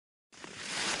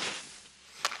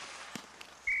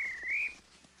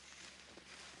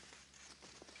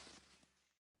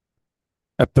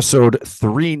Episode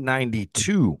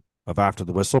 392 of After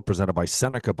the Whistle, presented by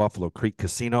Seneca Buffalo Creek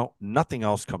Casino. Nothing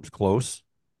else comes close.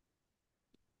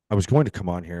 I was going to come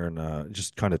on here and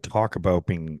just kind of talk about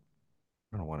being,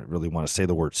 I don't really want to say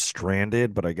the word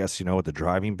stranded, but I guess, with the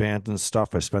driving ban and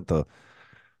stuff, I spent the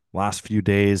last few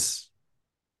days,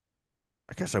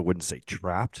 I guess I wouldn't say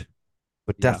trapped,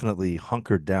 but Yeah. definitely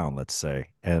hunkered down, let's say.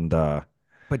 And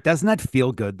But doesn't that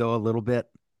feel good though, a little bit?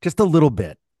 Just a little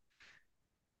bit.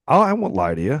 I won't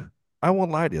lie to you. I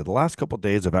won't lie to you. The last couple of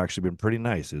days have actually been pretty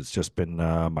nice. It's just been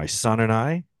my son and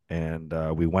I, and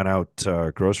we went out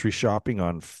grocery shopping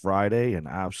on Friday and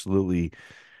absolutely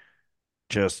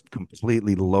just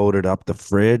completely loaded up the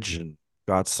fridge and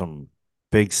got some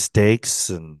big steaks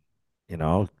and, you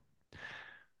know,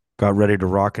 got ready to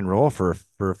rock and roll for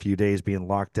a few days being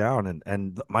locked down.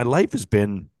 And my life has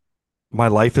been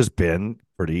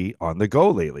pretty on the go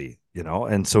lately.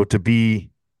 And so to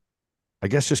be, I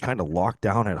guess, just kind of locked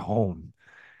down at home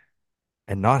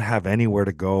and not have anywhere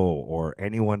to go or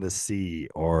anyone to see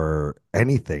or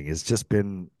anything. It's just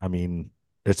been, I mean,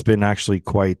 it's been actually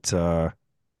quite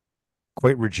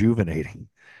rejuvenating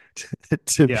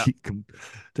to Yeah.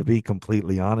 be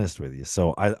completely honest with you.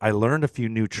 So I learned a few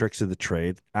new tricks of the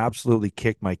trade. Absolutely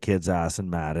kicked my kids' ass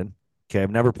in Madden. Okay, I've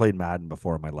never played Madden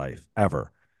before in my life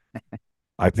ever.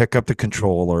 I pick up the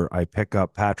controller. I pick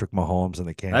up Patrick Mahomes and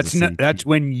the Kansas City That's Chiefs.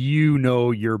 when you know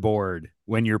you're bored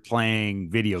when you're playing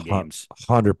video Hun- games.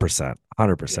 100%,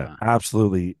 100%. Yeah.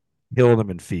 Absolutely kill them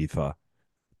in FIFA.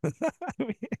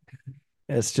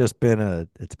 It's been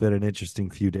an interesting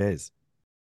few days.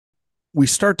 We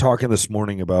start talking this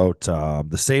morning about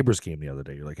the Sabres game the other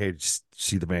day. You're like, hey, just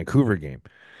see the Vancouver game.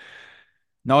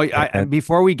 No, And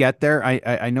before we get there,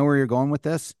 I know where you're going with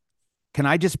this. Can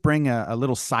I just bring a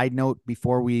little side note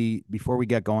before we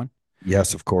get going?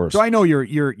 yes, of So course. I know you're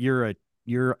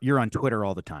on Twitter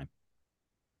all the time.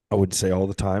 I wouldn't say all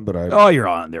the time, but Oh, you're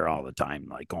on there all the time.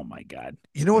 Like, oh my God.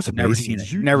 what's I've never amazing seen is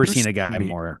it. you Never you seen a send guy me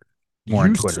more on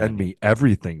you Twitter than send you. me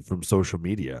everything from social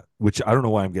media, which I don't know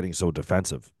why I'm getting so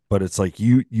defensive, but it's like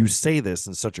you say this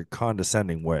in such a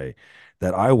condescending way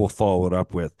that I will follow it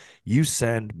up with you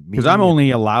send Because I'm me and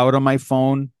only allowed on my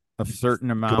phone a certain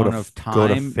go to amount of go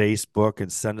to time. Facebook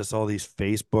and send us all these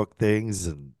Facebook things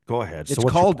and go ahead. So It's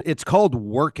what's your called point? it's called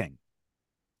working.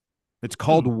 It's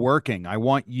called Hmm. working. I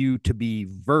want you to be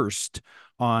versed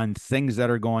on things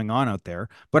that are going on out there,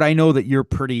 but I know that you're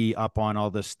pretty up on all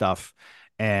this stuff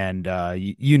and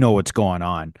you know what's going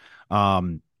on.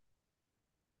 Um,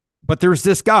 but there's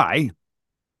this guy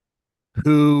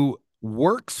who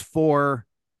works for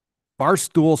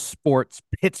Barstool Sports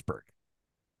Pittsburgh.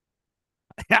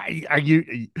 Are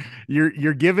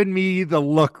you're giving me the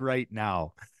look right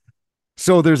now.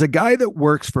 So there's a guy that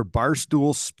works for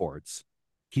Barstool Sports.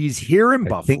 He's here in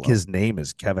I think Buffalo. his name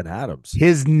is Kevin Adams.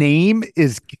 His name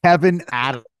is Kevin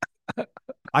Adams.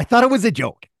 I thought it was a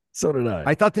joke. So did I.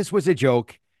 I thought this was a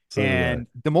joke. So did I. And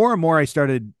the more and more I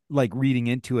started like reading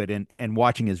into it and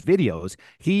watching his videos,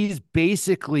 he's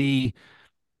basically,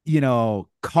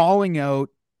 calling out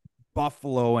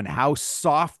Buffalo and how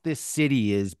soft this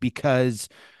city is because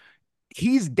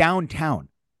he's downtown.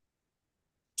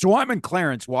 So I'm in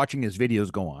Clarence watching his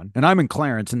videos go on, and I'm in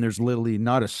Clarence, and there's literally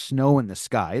not a snow in the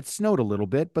sky. It snowed a little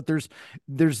bit, but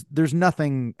there's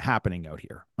nothing happening out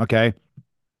here. Okay.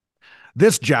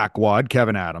 This jackwad,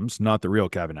 Kevin Adams, not the real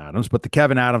Kevin Adams, but the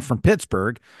Kevin Adams from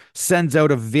Pittsburgh, sends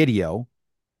out a video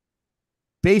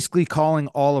basically calling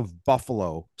all of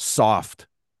Buffalo soft.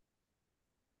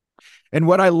 And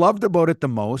what I loved about it the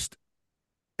most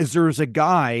is there was a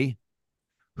guy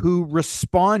who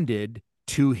responded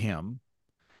to him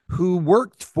who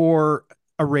worked for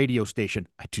a radio station.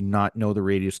 I do not know the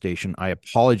radio station. I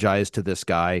apologize to this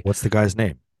guy. What's the guy's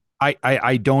name?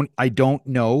 I don't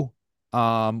know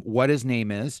what his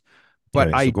name is, but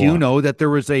Okay, I so go do on. know that there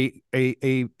was a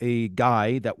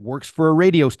guy that works for a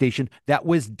radio station that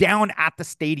was down at the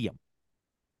stadium.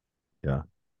 Yeah.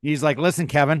 He's like, "Listen,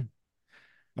 Kevin,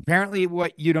 apparently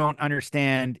what you don't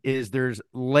understand is there's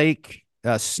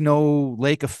snow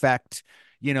lake effect,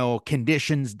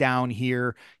 conditions down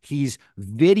here." He's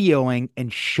videoing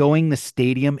and showing the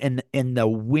stadium, and the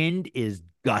wind is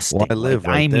Well, I gusting. Like, live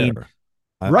I right mean, there.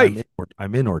 right.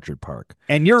 I'm in Orchard Park.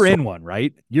 And you're So in one,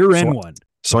 right? You're so in one.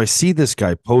 so I see this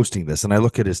guy posting this and I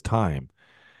look at his time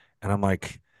and I'm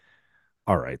like,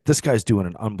 all right, this guy's doing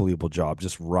an unbelievable job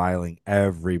just riling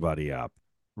everybody up.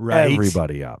 Right.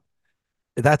 Everybody up.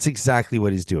 That's exactly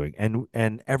what he's doing.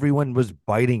 And everyone was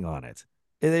biting on it.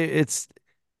 It's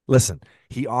listen,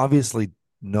 he obviously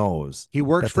knows He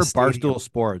works that the for stadium, Barstool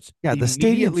Sports. yeah, the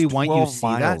stadium's Immediately want you to 12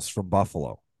 see that. miles from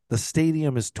Buffalo. The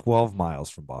stadium is 12 miles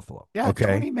from Buffalo. Yeah, Okay.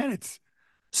 20 minutes.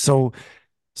 So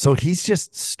so he's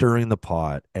just stirring the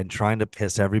pot and trying to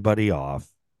piss everybody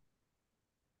off.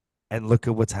 And look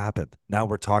at what's happened. Now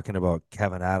we're talking about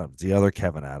Kevin Adams, the other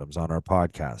Kevin Adams on our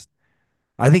podcast.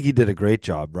 I think he did a great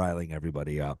job riling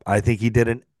everybody up. I think he did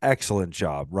an excellent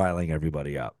job riling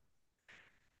everybody up.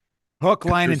 Hook,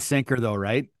 line, and There's sinker, though,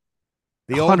 right?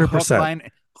 The old hook 100%. line.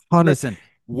 100 Listen,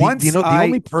 the you once know the I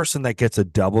only person that gets a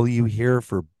W here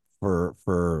for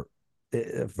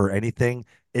anything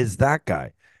is that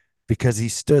guy, because he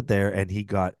stood there and he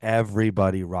got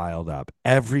everybody riled up.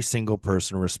 Every single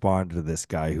person responded to this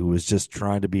guy who was just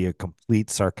trying to be a complete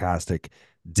sarcastic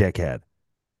dickhead.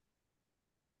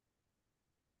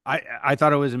 I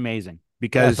thought it was amazing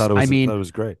Yeah, because I I mean thought it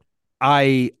was great.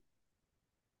 I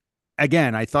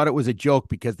again, I thought it was a joke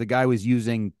because the guy was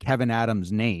using Kevin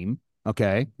Adams' name.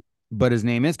 Okay. But his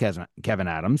name is Kevin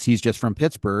Adams. He's just from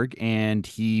Pittsburgh and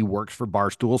he works for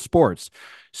Barstool Sports.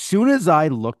 Soon as I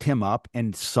looked him up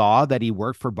and saw that he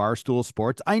worked for Barstool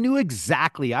Sports, I knew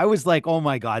exactly. I was like, oh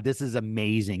my God, this is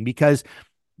amazing because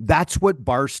that's what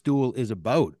Barstool is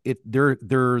about. They're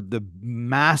the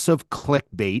massive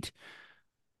clickbait,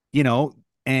 you know,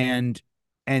 and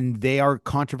they are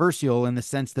controversial in the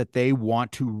sense that they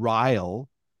want to rile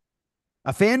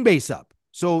a fan base up.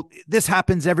 So this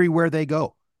happens everywhere they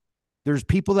go. There's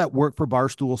people that work for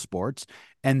Barstool Sports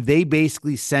and they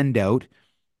basically send out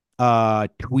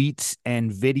tweets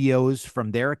and videos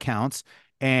from their accounts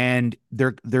and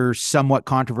they're somewhat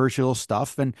controversial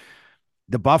stuff and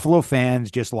the Buffalo fans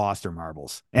just lost their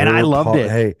marbles. And There I were loved it.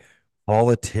 hey,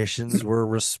 politicians were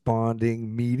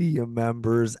responding, media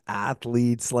members,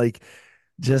 athletes, like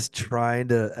just trying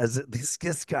to as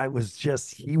this guy was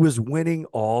just he was winning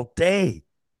all day.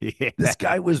 This Yeah.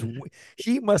 guy was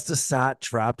he must have sat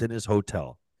trapped in his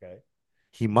hotel. Okay.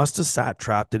 He must have sat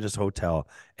trapped in his hotel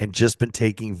and just been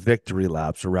taking victory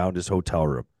laps around his hotel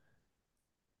room,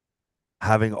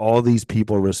 having all these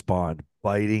people respond,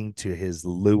 biting to his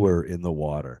lure in the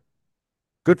water.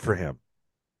 Good for him.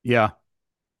 Yeah.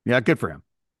 Yeah, good for him.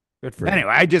 Good for him.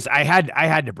 Anyway, I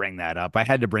had to bring that up. I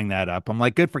had to bring that up. I'm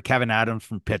like, good for Kevin Adams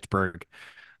from Pittsburgh.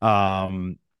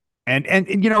 Um, and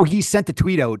you know, he sent the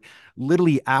tweet out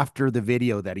literally after the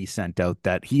video that he sent out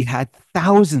that he had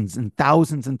thousands and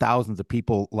thousands and thousands of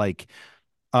people like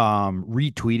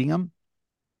retweeting him.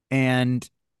 And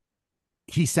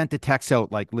he sent the text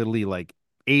out like literally like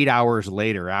 8 hours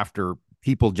later after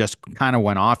people just kind of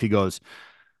went off. He goes,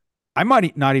 I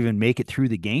might not even make it through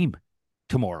the game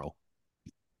tomorrow.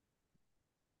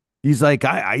 He's like,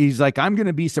 I'm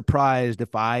gonna be surprised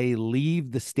if I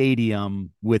leave the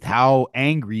stadium with how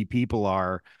angry people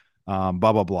are, blah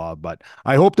blah blah. But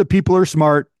I hope that people are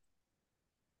smart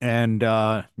and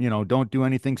you know, don't do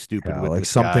anything stupid Yeah, with like this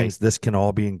some guy. things, this can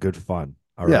all be in good fun.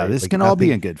 All Yeah, right. this Like can all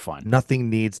be in good fun. nothing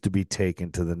needs to be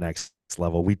taken to the next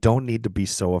level. We don't need to be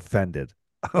so offended.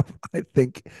 I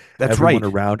think That's right.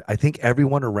 I think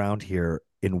everyone around here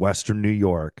in Western New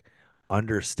York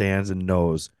understands and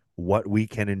knows what we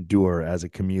can endure as a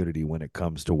community when it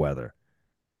comes to weather.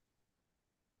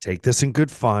 Take this in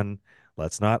good fun.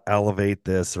 Let's not elevate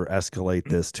this or escalate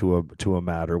this to a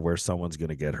matter where someone's going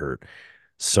to get hurt.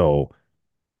 So,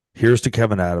 here's to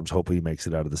Kevin Adams. Hopefully, he makes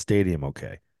it out of the stadium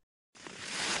okay.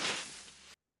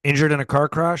 Injured in a car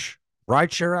crash,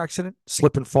 rideshare accident,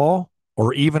 slip and fall,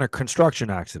 or even a construction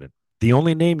accident. The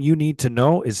only name you need to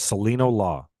know is Salino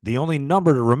Law. The only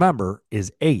number to remember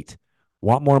is 8.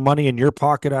 Want more money in your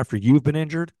pocket after you've been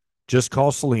injured? Just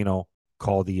call Salino.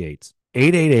 Call the 8s.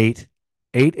 888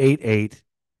 888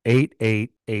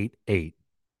 8888.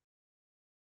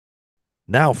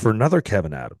 Now for another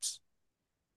Kevin Adams.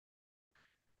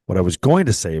 What I was going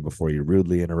to say before you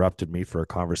rudely interrupted me for a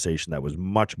conversation that was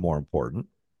much more important.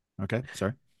 Okay,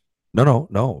 sorry. No.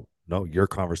 Your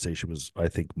conversation was, I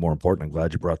think, more important. I'm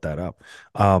glad you brought that up.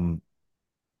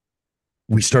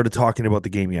 We started talking about the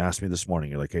game you asked me this morning.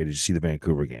 You're like, hey, did you see the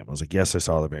Vancouver game? I was like, yes, I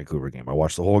saw the Vancouver game. I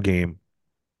watched the whole game.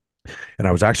 And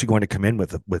I was actually going to come in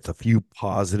with a few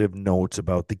positive notes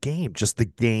about the game, just the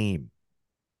game.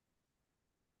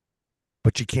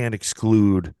 But you can't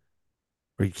exclude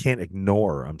or you can't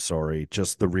ignore, I'm sorry,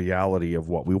 just the reality of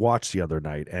what we watched the other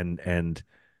night. And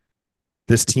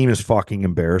this team is fucking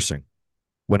embarrassing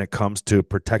when it comes to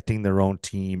protecting their own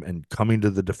team and coming to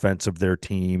the defense of their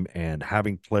team and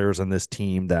having players on this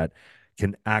team that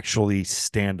can actually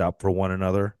stand up for one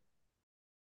another.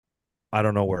 I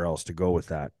don't know where else to go with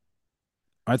that.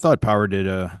 I thought Power did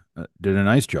a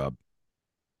nice job.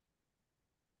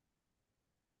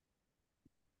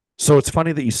 So it's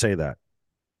funny that you say that.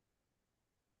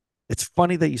 It's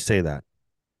funny that you say that.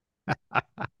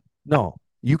 No,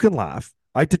 you can laugh.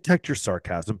 I detect your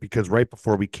sarcasm because right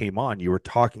before we came on, you were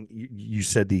talking, you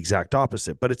said the exact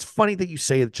opposite. But it's funny that you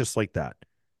say it just like that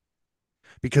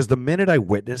because the minute I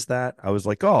witnessed that, I was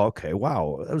like, oh, okay,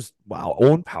 wow, that was wow.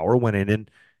 Owen Power went in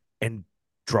and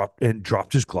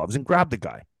dropped his gloves and grabbed the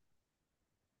guy.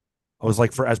 I was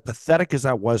like, for as pathetic as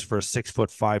that was for a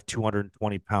 6'5",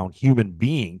 220-pound human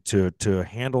being to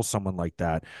handle someone like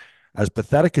that, as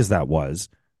pathetic as that was,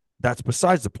 that's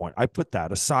besides the point. I put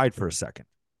that aside for a second.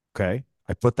 Okay.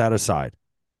 I put that aside.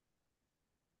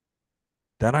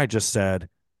 Then I just said,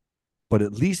 but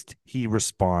at least he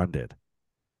responded.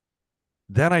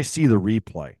 Then I see the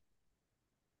replay.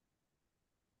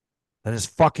 And his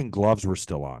fucking gloves were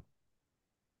still on.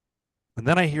 And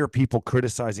then I hear people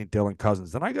criticizing Dylan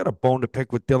Cousins. Then I got a bone to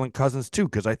pick with Dylan Cousins too,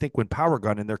 because I think when Power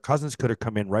got in there, Cousins could have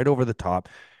come in right over the top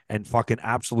and fucking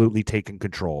absolutely taken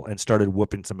control and started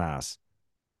whooping some ass.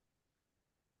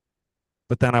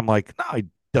 But then I'm like, no, he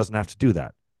doesn't have to do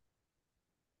that.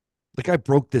 Like I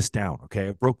broke this down. Okay.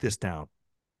 I broke this down.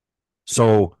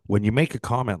 So when you make a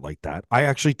comment like that, I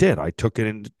actually did. I took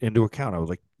it into account. I was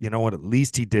like, you know what? At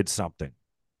least he did something.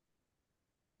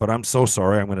 But I'm so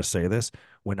sorry. I'm going to say this.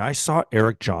 When I saw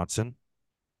Eric Johnson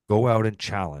go out and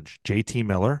challenge JT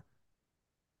Miller,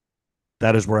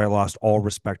 that is where I lost all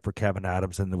respect for Kevin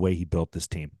Adams and the way he built this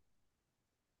team.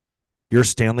 Your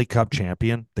Stanley Cup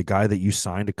champion, the guy that you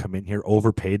signed to come in here,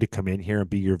 overpaid to come in here and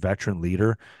be your veteran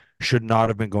leader, should not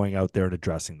have been going out there and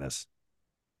addressing this.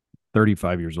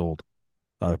 35 years old.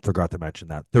 I forgot to mention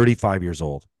that. 35 years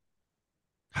old.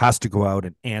 Has to go out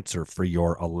and answer for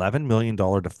your $11 million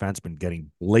defenseman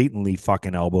getting blatantly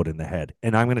fucking elbowed in the head.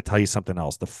 And I'm going to tell you something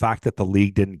else. The fact that the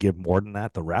league didn't give more than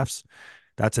that, the refs,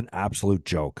 that's an absolute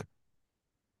joke.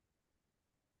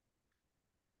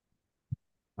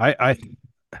 I I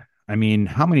I mean,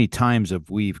 how many times have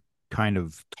we kind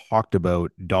of talked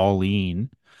about Darlene,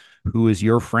 who is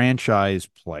your franchise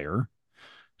player,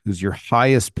 who's your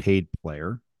highest paid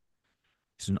player?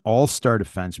 He's an all-star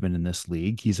defenseman in this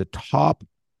league. He's a top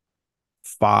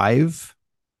five,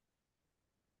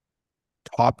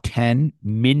 top 10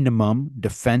 minimum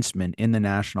defenseman in the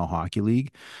National Hockey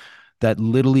League that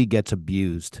literally gets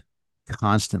abused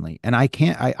constantly. And I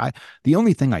can't, the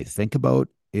only thing I think about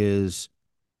is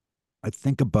I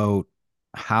think about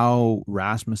how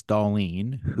Rasmus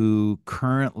Dahlin, who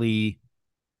currently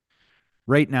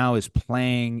right now is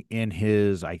playing in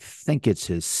his, I think it's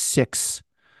his sixth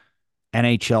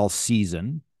NHL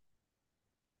season.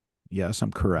 Yes,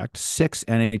 I'm correct. Sixth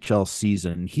NHL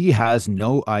season. He has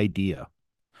no idea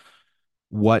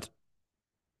what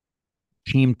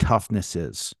team toughness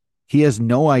is. He has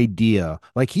no idea.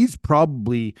 Like he's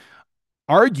probably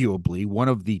arguably one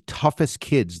of the toughest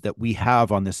kids that we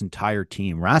have on this entire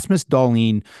team. Rasmus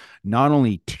Dahlin not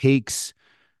only takes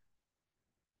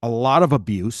a lot of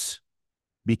abuse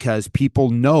because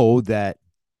people know that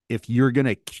if you're going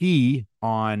to key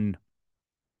on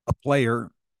a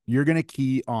player, you're going to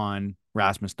key on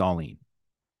Rasmus Dahlin.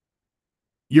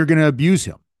 You're going to abuse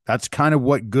him. That's kind of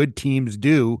what good teams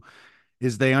do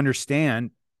is they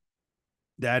understand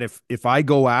that if I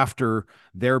go after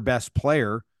their best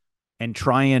player and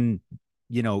try and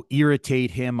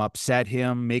irritate him, upset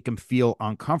him, make him feel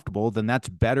uncomfortable, then that's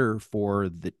better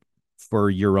for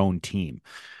your own team.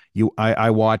 I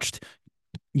watched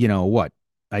what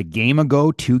a game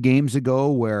ago, 2 games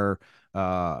ago, where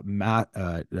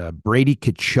Brady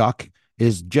Tkachuk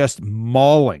is just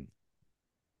mauling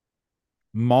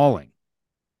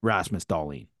Rasmus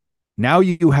Dahlin. Now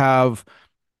you have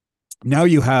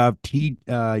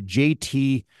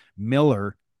JT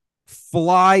Miller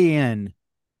fly in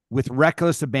with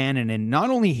reckless abandon and not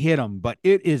only hit him, but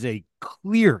it is a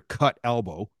clear cut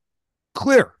elbow,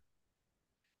 clear.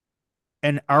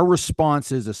 And our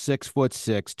response is a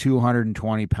 6'6",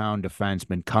 220-pound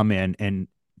defenseman come in, and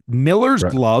Miller's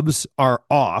Right. gloves are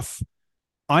off,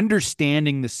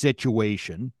 understanding the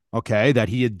situation. Okay, that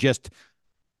he had just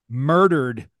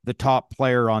murdered the top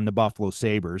player on the Buffalo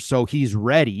Sabres. So he's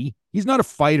ready. He's not a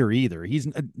fighter either. He's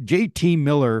JT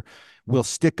Miller will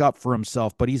stick up for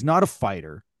himself, but he's not a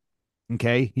fighter.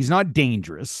 Okay. He's not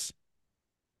dangerous.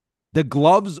 The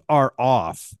gloves are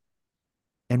off,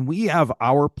 and we have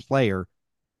our player.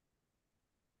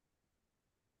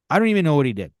 I don't even know what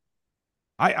he did.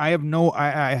 I have no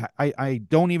I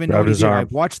don't even know Grabbed what he his did. arm.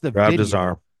 I've watched the Grabbed his video.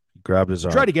 arm. Grabbed his He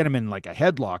tried arm. to get him in like a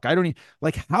headlock. I don't even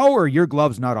like how are your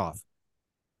gloves not off?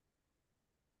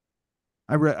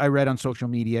 I read on social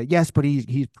media. Yes, but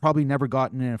he's probably never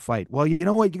gotten in a fight. Well, you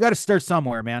know what? You got to start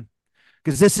somewhere, man.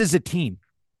 Because this is a team.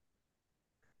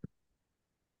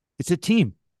 It's a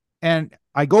team. And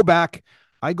I go back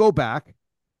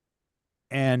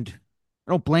and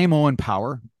I don't blame Owen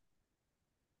Power.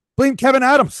 Blame Kevin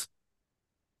Adams,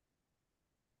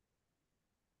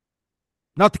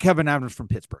 not the Kevin Adams from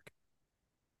Pittsburgh.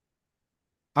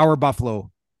 Our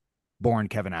Buffalo born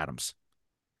Kevin Adams.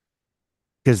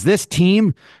 Because this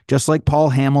team, just like Paul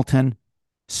Hamilton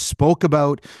spoke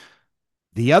about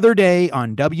the other day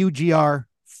on WGR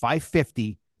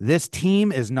 550, this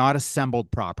team is not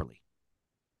assembled properly.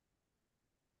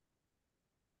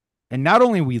 And not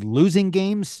only are we losing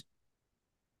games,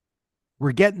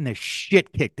 we're getting the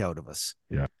shit kicked out of us.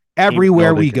 Yeah.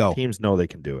 Everywhere we go. Teams know they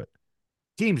can do it.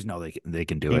 Teams know they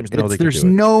can do Teams it. know they can There's do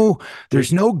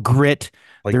it. no grit.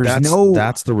 Like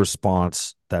that's the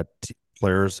response that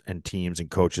players and teams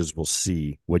and coaches will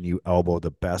see when you elbow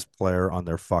the best player on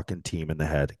their fucking team in the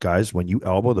head. Guys, when you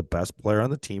elbow the best player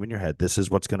on the team in your head, this is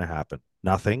what's going to happen.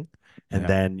 Nothing. And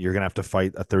then you're going to have to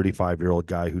fight a 35-year-old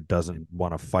guy who doesn't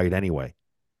want to fight anyway.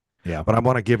 Yeah. But I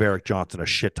want to give Erik Johnson a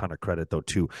shit ton of credit, though,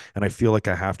 too. And I feel like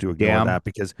I have to ignore that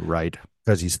because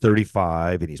he's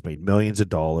 35 and he's made millions of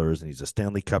dollars and he's a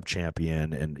Stanley Cup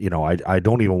champion. And, you know, I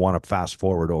don't even want to fast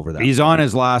forward over that. He's on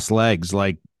his last legs.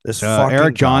 Like, this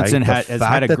Erik Johnson has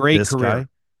had a great career.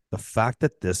 The fact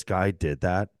that this guy did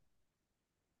that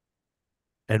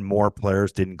and more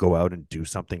players didn't go out and do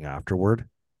something afterward,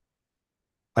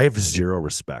 I have zero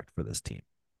respect for this team.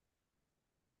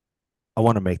 I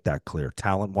want to make that clear.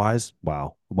 Talent-wise,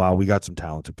 wow, we got some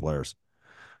talented players.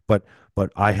 But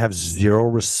I have zero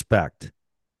respect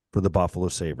for the Buffalo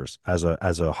Sabres as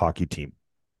a hockey team.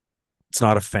 It's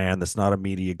not a fan. That's not a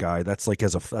media guy. That's like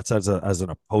as an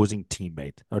opposing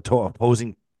teammate,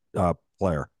 opposing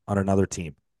player on another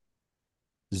team.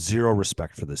 Zero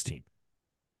respect for this team,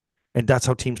 and that's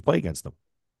how teams play against them.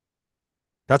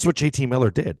 That's what JT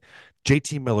Miller did.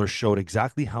 JT Miller showed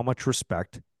exactly how much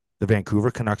respect the Vancouver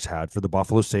Canucks had for the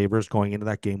Buffalo Sabres going into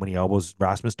that game when he elbows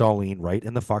Rasmus Dahlin right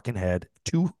in the fucking head,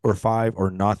 2 or 5 or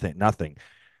nothing.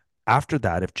 After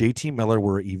that, if JT Miller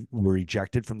were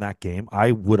ejected from that game,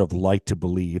 I would have liked to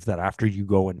believe that after you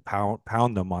go and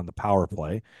pound them on the power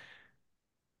play,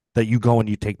 that you go and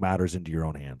you take matters into your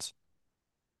own hands.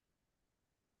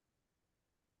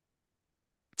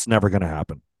 It's never going to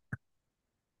happen.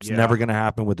 It's never going to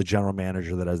happen with the general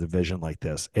manager that has a vision like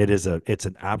this. It's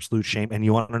an absolute shame. And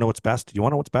you want to know what's best? You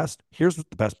want to know what's best? Here's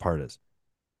what the best part is.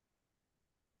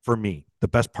 For me, the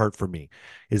best part for me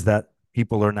is that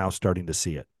people are now starting to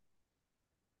see it.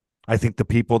 I think the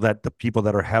people that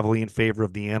are heavily in favor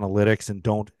of the analytics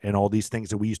and all these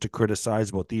things that we used to criticize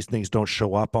about these things don't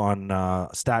show up on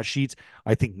stat sheets.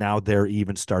 I think now they're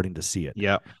even starting to see it.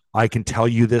 Yeah. I can tell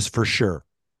you this for sure.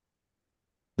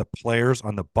 The players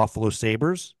on the Buffalo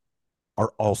Sabres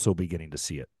are also beginning to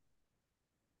see it.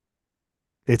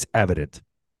 It's evident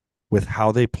with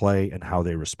how they play and how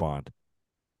they respond.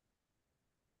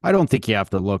 I don't think you have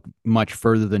to look much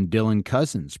further than Dylan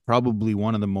Cousins, probably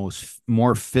one of the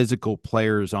more physical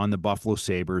players on the Buffalo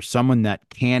Sabres, someone that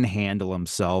can handle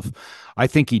himself. I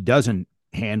think he doesn't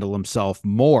handle himself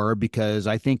more because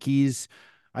I think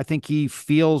he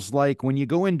feels like when you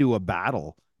go into a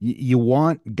battle, you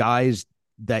want guys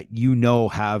that you know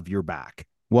have your back.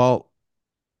 Well,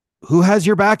 who has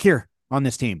your back here on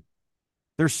this team?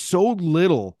 There's so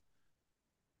little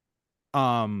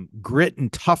grit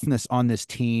and toughness on this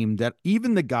team that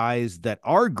even the guys that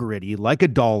are gritty, like a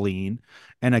Dahlin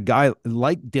and a guy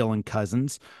like Dylan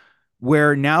Cousins,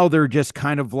 where now they're just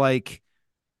kind of like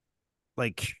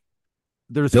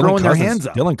they're throwing their hands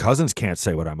up. Dylan Cousins can't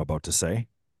say what I'm about to say.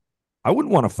 I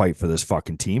wouldn't want to fight for this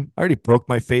fucking team. I already broke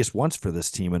my face once for this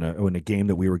team in a game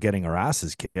that we were getting our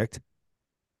asses kicked.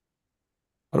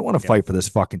 I don't want to fight for this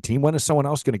fucking team. When is someone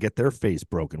else going to get their face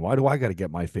broken? Why do I got to get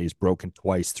my face broken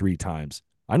twice, 3 times?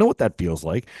 I know what that feels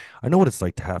like. I know what it's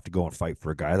like to have to go and fight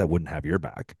for a guy that wouldn't have your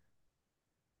back.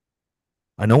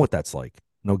 I know what that's like.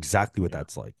 I know exactly what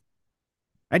that's like.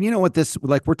 And you know what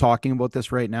like we're talking about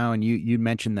this right now, and you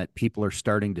mentioned that people are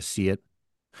starting to see it.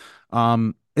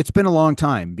 It's been a long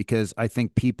time because I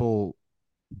think people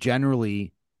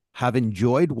generally have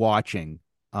enjoyed watching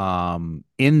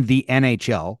in the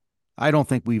NHL. I don't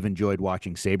think we've enjoyed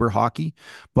watching Sabre hockey,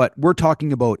 but we're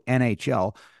talking about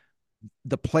NHL.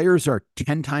 The players are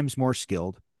 10 times more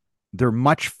skilled. They're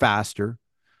much faster.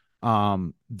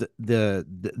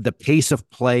 The pace of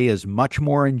play is much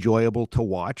more enjoyable to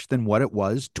watch than what it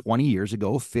was 20 years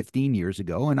ago, 15 years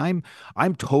ago. And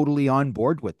I'm totally on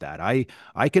board with that. I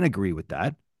can agree with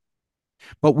that.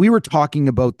 But we were talking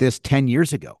about this 10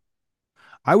 years ago.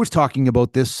 I was talking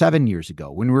about this 7 years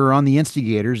ago when we were on the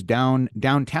Instigators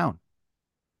downtown.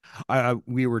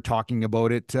 We were talking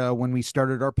about it when we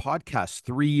started our podcast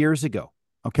 3 years ago.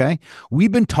 Okay.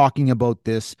 We've been talking about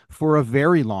this for a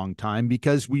very long time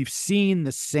because we've seen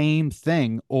the same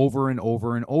thing over and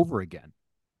over and over again.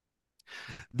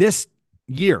 This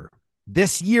year,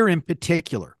 this year in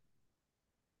particular,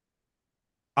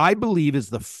 I believe is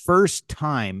the first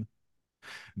time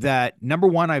that number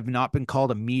one, I've not been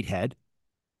called a meathead.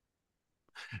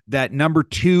 That number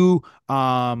two,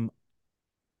 I'm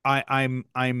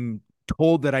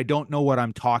told that I don't know what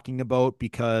I'm talking about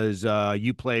because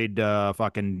you played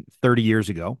fucking 30 years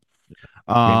ago.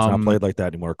 Game's not Um, played like that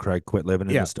anymore. Craig, quit living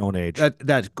in the yeah, Stone Age.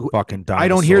 that's Fucking I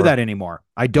don't hear dinosaur. that anymore.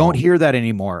 I don't No, hear that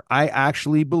anymore. I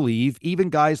actually believe even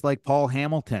guys like Paul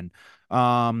Hamilton,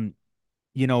 um,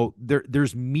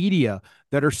 there's media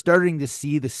that are starting to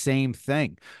see the same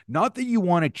thing. Not that you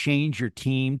want to change your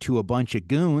team to a bunch of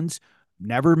goons.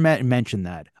 Never mentioned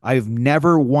that. I've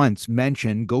never once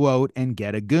mentioned go out and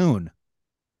get a goon.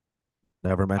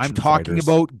 never I'm mentioned talking fighters.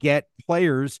 about get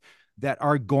players that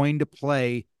are going to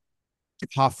play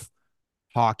tough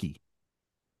hockey.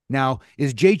 Now,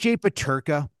 is JJ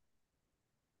Paterka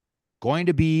going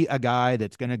to be a guy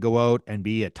that's going to go out and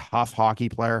be a tough hockey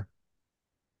player?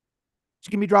 He's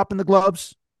going to be dropping the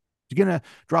gloves. He's going to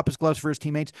drop his gloves for his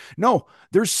teammates. No,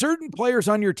 there's certain players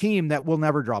on your team that will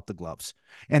never drop the gloves,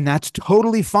 and that's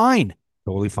totally fine.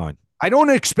 Totally fine. I don't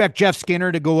expect Jeff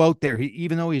Skinner to go out there,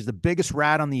 even though he's the biggest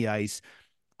rat on the ice.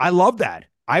 I love that.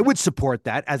 I would support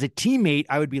that. As a teammate,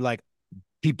 I would be like,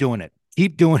 keep doing it.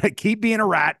 Keep doing it. Keep being a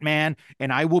rat, man,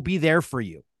 and I will be there for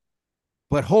you.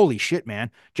 But holy shit,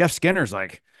 man. Jeff Skinner's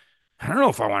like, I don't know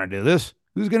if I want to do this.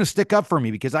 Who's going to stick up for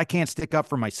me? Because I can't stick up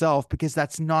for myself because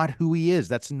that's not who he is.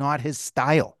 That's not his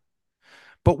style.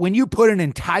 But when you put an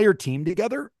entire team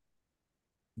together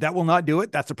that will not do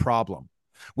it, that's a problem.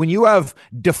 When you have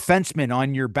defensemen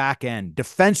on your back end,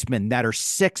 defensemen that are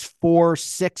 6'4",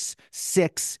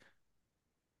 6'6",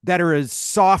 that are as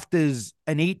soft as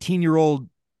an 18-year-old,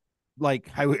 like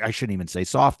I shouldn't even say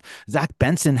soft. Zach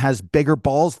Benson has bigger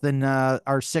balls than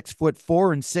our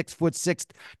 6'4" and 6'6"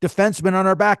 defensemen on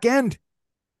our back end.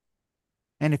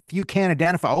 And if you can't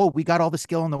identify, oh, we got all the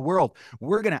skill in the world,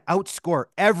 we're going to outscore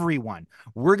everyone.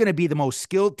 We're going to be the most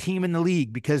skilled team in the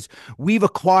league because we've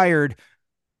acquired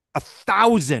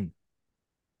 1,000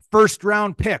 first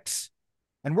round picks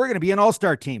and we're going to be an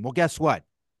all-star team. Well, guess what?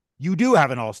 You do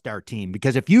have an all-star team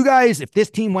because if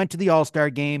this team went to the all-star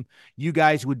game, you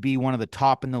guys would be one of the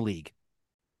top in the league.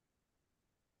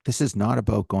 This is not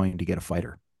about going to get a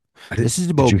fighter. This is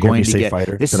Did you about hear me going to say get,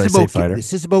 fighter? this Did is I say about, fighter?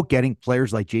 this is about getting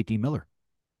players like JT Miller.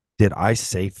 Did I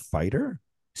say fighter?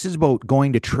 This is about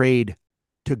going to trade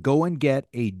to go and get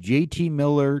a JT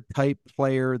Miller type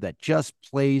player that just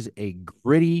plays a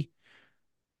gritty,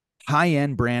 high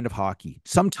end brand of hockey.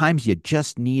 Sometimes you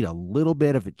just need a little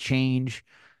bit of a change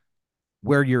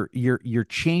where you're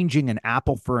changing an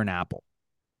apple for an apple,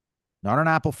 not an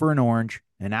apple for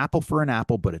an apple for an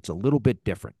apple, but it's a little bit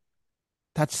different.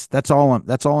 That's all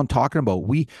I'm talking about.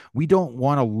 We don't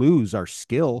want to lose our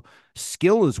skill.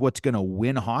 Skill is what's going to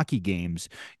win hockey games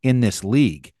in this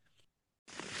league.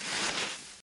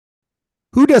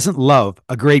 Who doesn't love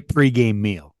a great pregame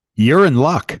meal? You're in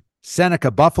luck.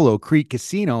 Seneca Buffalo Creek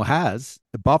Casino has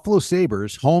the Buffalo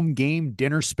Sabres home game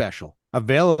dinner special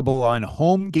available on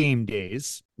home game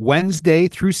days, Wednesday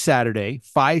through Saturday,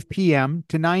 5 p.m.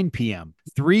 to 9 p.m.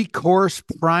 Three-course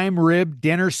prime rib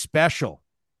dinner special,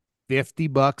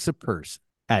 $50 a person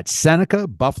at Seneca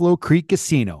Buffalo Creek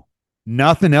Casino.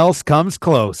 Nothing else comes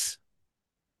close.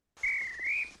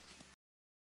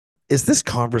 Is this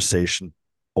conversation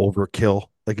overkill?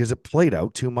 Like, is it played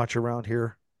out too much around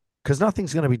here? Because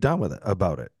nothing's going to be done with it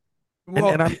about it. And Well,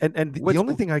 and I'm and the what's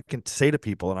only thing I can say to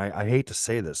people, and I hate to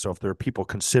say this, so if there are people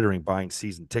considering buying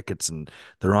season tickets and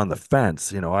they're on the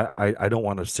fence, I don't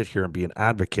want to sit here and be an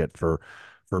advocate for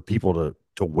people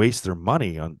to waste their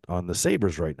money on the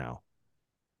Sabres right now.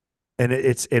 And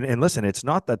and listen, it's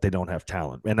not that they don't have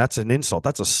talent, and that's an insult.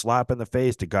 That's a slap in the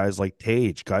face to guys like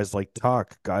Tage, guys like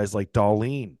Tuck, guys like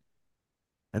Darlene.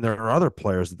 And there are other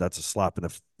players that's a slap in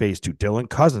the face to. Dylan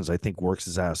Cousins, I think, works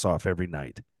his ass off every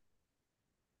night.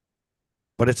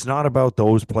 But it's not about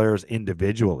those players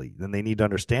individually. Then they need to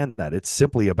understand that. It's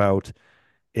simply about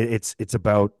it's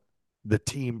about the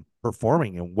team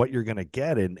performing and what you're gonna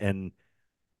get. And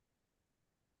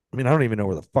I mean, I don't even know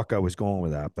where the fuck I was going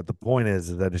with that. But the point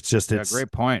is that yeah, it's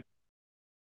great point.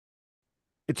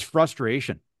 It's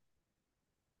frustration.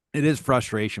 It is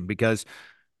frustration because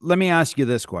let me ask you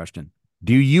this question.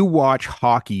 Do you watch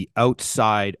hockey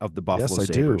outside of the yes, Buffalo I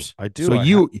do. Sabres? I So do. I have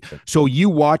you so you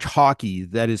watch hockey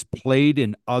that is played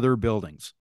in other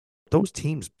buildings. those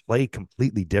teams play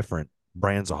completely different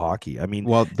brands of hockey. I mean,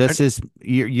 Well, this is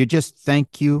you just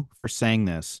thank you for saying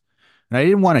this. And I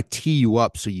didn't want to tee you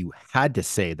up so you had to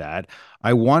say that.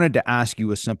 I wanted to ask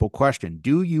you a simple question.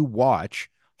 Do you watch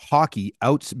hockey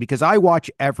out? Because I watch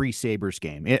every Sabres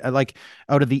game. Like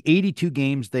out of the 82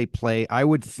 games they play, I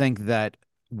would think that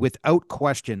without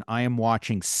question, I am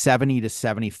watching 70 to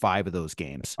 75 of those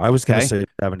games. I was going to Okay. say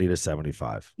 70 to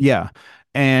 75. Yeah.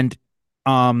 And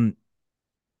um,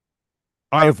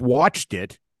 I have watched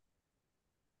it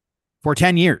for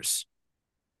 10 years.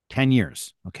 10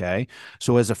 years. Okay.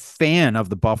 So, as a fan of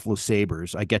the Buffalo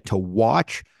Sabres, I get to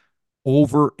watch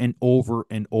over and over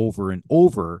and over and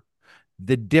over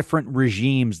the different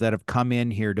regimes that have come in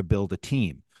here to build a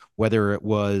team, whether it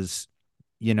was,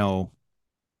 you know,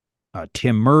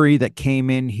 Tim Murray that came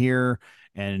in here,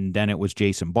 and then it was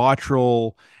Jason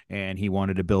Botterill, and he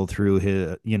wanted to build through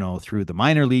his, through the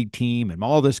minor league team and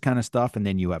all this kind of stuff. And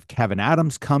then you have Kevin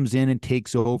Adams comes in and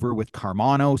takes over with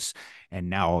Carmanos, and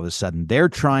now all of a sudden they're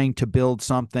trying to build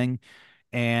something.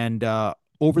 And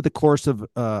over the course of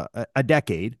a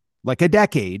decade, like you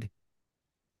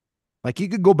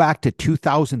could go back to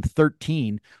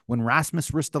 2013 when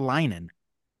Rasmus Ristolainen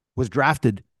was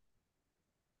drafted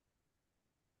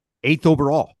eighth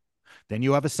overall. Then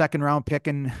you have a second round pick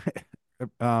in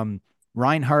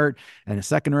Reinhart and a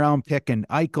second round pick in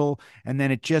Eichel. And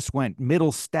then it just went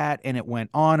middle stat and it went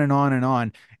on and on and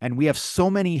on. And we have so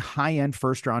many high end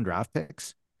first round draft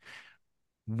picks.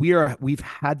 We've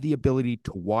had the ability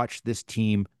to watch this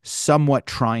team somewhat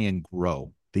try and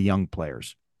grow the young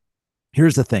players.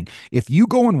 Here's the thing. If you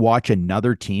go and watch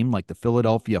another team like the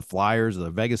Philadelphia Flyers or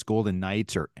the Vegas Golden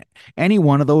Knights or any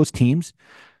one of those teams,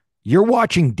 you're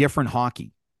watching different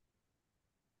hockey.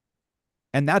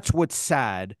 And that's what's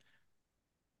sad,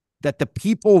 that the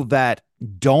people that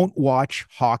don't watch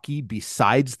hockey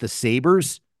besides the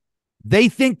Sabres, they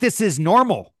think this is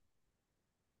normal.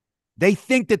 They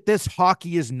think that this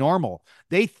hockey is normal.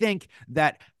 They think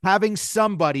that having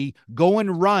somebody go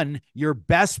and run your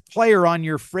best player on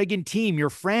your friggin' team,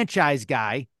 your franchise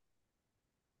guy,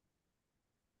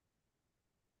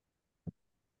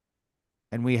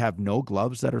 and we have no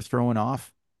gloves that are thrown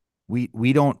off.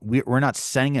 We're not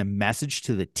sending a message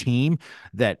to the team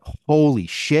that holy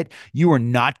shit, you are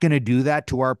not going to do that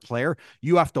to our player.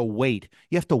 You have to wait.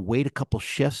 You have to wait a couple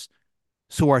shifts.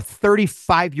 So our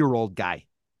 35-year-old guy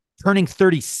turning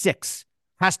 36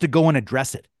 has to go and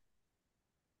address it.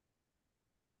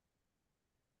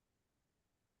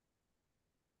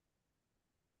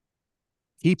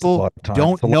 It's a People lot of time. It's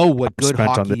don't a lot know of what time good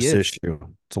spent on hockey this is. issue.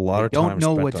 It's a lot They of don't time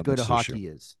know spent what's on good this issue. hockey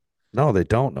is. No, they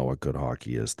don't know what good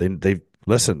hockey is. They've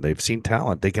listen, they've seen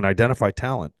talent. They can identify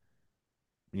talent.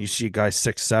 When you see a guy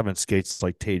 6'7" skates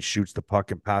like Tage, shoots the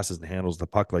puck and passes and handles the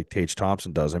puck like Tage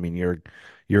Thompson does. I mean, you're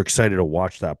excited to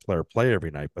watch that player play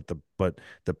every night, but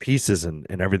the pieces and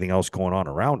everything else going on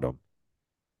around him,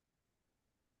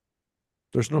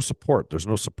 there's no support. There's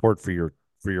no support for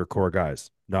your core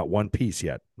guys. Not one piece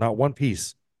yet. Not one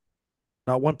piece.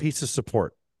 Not one piece of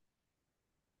support.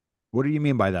 What do you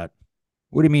mean by that?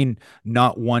 What do you mean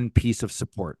not one piece of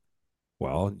support?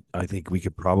 Well, I think we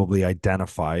could probably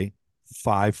identify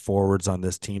five forwards on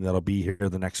this team that'll be here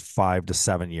the next 5 to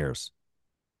 7 years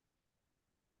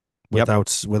Yep.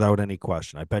 without any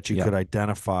question. I bet you Yep. could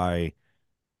identify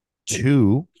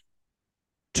two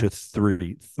to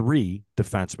three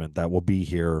defensemen that will be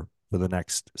here for the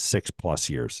next 6+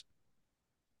 years.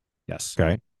 Yes.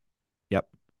 Okay. Yep.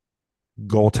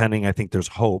 Goaltending, I think there's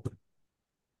hope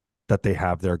that they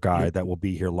have their guy Is that will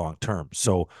be here long term.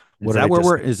 So what is did I that where just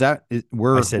we're say? is that is, I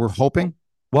we're said, hoping?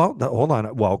 well, hold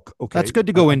on. Well, That's okay. good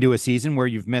to go into a season where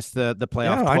you've missed the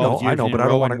playoff Yeah, 12 I years know, in a but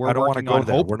row and we're I don't want to working go on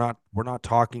there. hope. We're not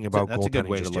talking about That's a good goaltending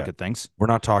way to just look yet. at things. We're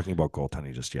not talking about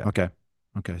goaltending just yet. Okay.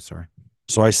 Okay, sorry.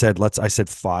 So I said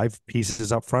five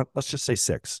pieces up front. Let's just say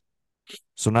six.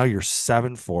 So now you're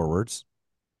seven forwards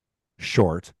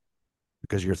short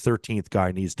because your 13th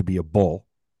guy needs to be a bull.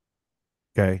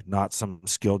 Okay. Not some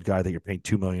skilled guy that you're paying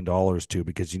 $2 million to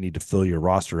because you need to fill your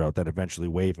roster out, then eventually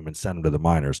waive him and send him to the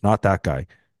minors. Not that guy.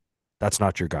 That's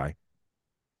not your guy.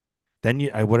 Then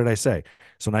what did I say?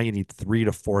 So now you need 3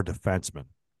 to 4 defensemen.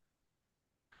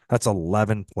 That's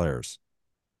 11 players.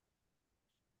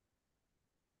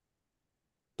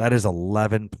 That is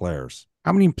 11 players.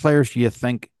 How many players do you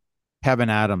think Kevin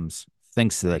Adams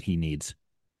thinks that he needs?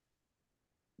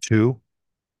 Two,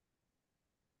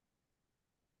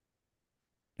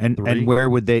 And three, where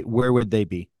would they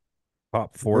be?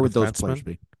 top four Where would those players defensemen,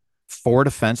 be? Four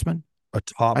defensemen? a I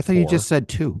top thought you just four, said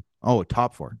two. Oh,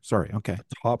 top four. Sorry. Okay.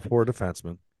 top four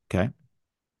defensemen, Okay.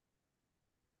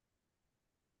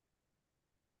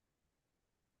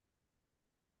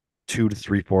 2 to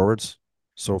 3 forwards.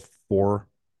 So four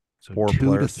So Four two to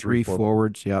players, three, three four.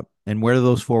 forwards. Yep. And where do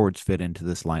those forwards fit into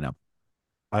this lineup?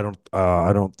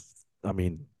 I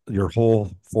mean, your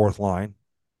whole fourth line,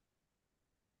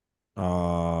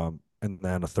 and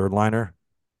then a third liner.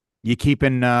 You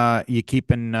keeping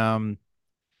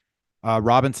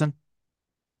Robinson?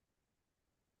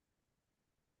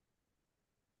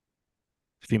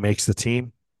 If he makes the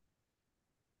team,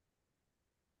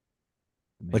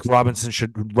 like Makes the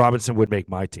team. Robinson would make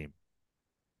my team.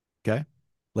 Okay.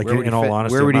 Like Where would he in all fit? Where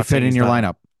honesty, I'm would he not fit saying in he's your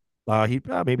not. lineup? He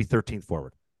maybe 13th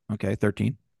forward, Okay,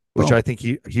 13. which Boom. I think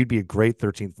he'd be a great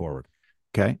 13th forward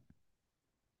Okay.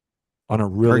 on a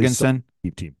really Gergensen.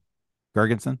 deep team.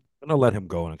 Gergensen. I'm gonna let him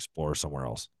go and explore somewhere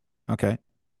else. Okay.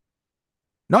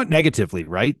 Not negatively,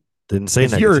 right? Didn't say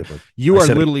Because you're negatively. you I are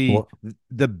said literally explore.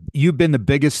 you've been the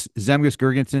biggest Zemgus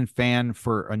Gergensen fan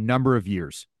for a number of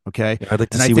years. Okay. Yeah, I'd like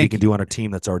to And I see what he can think, do on a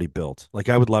team that's already built. Like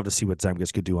I would love to see what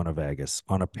Zemgus could do on a Vegas,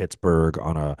 on a Pittsburgh,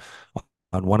 on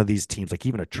one of these teams, like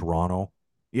even a Toronto.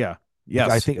 yeah, Like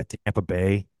I yes, think a Tampa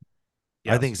Bay.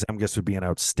 I think yes. Zemgus would be an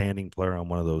outstanding player on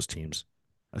one of those teams.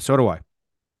 So do I.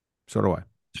 So do I.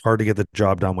 It's hard to get the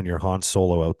job done when you're Han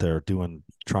Solo out there doing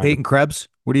trying to. Peyton Krebs,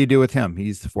 what do you do with him?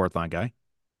 He's the fourth line guy.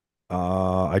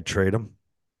 I'd trade him.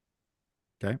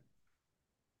 Okay.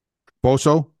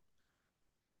 Boso.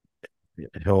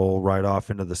 He'll ride off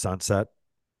into the sunset.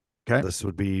 Okay. This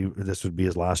would be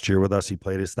his last year with us. He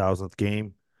played his 1,000th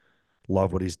game.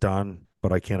 Love what he's done,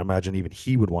 but I can't imagine even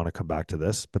he would want to come back to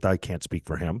this. But I can't speak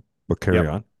for him. But carry Yep.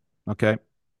 on. Okay.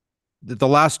 The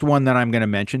last one that I'm going to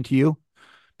mention to you,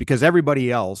 because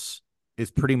everybody else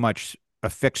is pretty much a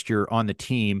fixture on the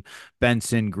team: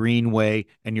 Benson, Greenway,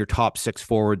 and your top six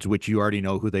forwards, which you already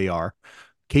know who they are.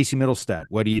 Casey Middlestat,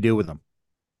 what do you do with him?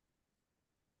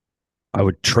 I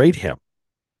would trade him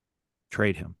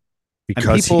Trade him. And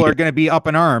because people he. are going to be up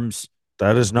in arms.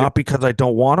 That is not because I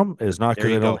don't want him. It is not There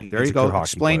because you I go. don't think There he's you a go. good hockey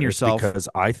Explain player. It's yourself. because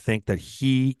I think that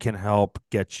he can help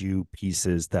get you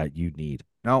pieces that you need.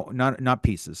 No, not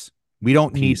pieces. We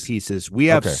don't need Piece. pieces. We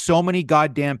have Okay. so many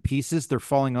goddamn pieces, they're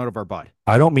falling out of our butt.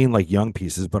 I don't mean like young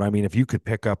pieces, but I mean if you could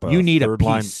pick up You need a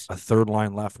piece. a third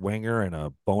line left winger and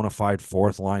a bona fide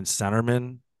fourth line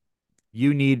centerman.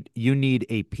 You need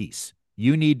a piece.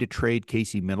 You need to trade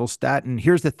Casey Middlestat. And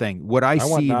here's the thing: what I I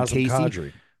want see in Nazem Casey.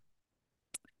 Kadri.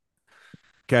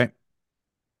 Okay.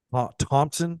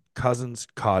 Thompson, Cousins,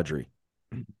 Kadri.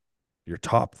 Your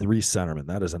top three centermen.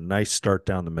 That is a nice start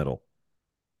down the middle.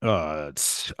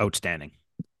 It's outstanding.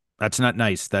 That's not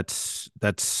nice. That's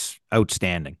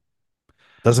outstanding.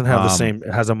 Doesn't have the Um, same,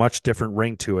 it has a much different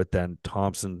ring to it than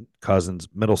Thompson, Cousins,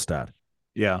 Middlestat.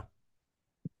 yeah.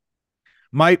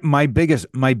 My biggest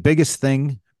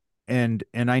thing, and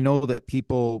I know that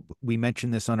people, we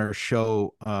mentioned this on our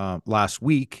show last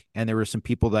week, and there were some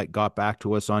people that got back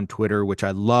to us on Twitter, which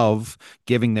I love,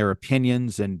 giving their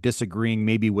opinions and disagreeing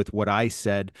maybe with what I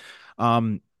said.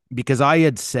 Because I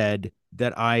had said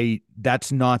that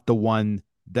that's not the one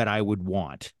that I would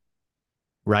want,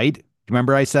 right?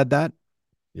 Remember I said that?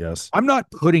 Yes. I'm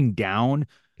not putting down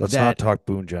Let's not that. talk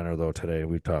Boone Jenner though today.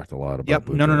 We've talked a lot about Yep.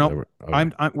 Boone No, no, no. Jenner.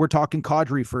 Okay. We're talking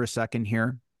Kadri for a second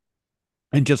here,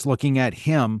 and just looking at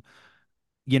him,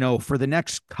 for the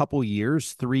next couple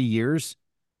years, 3 years,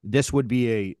 this would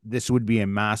be a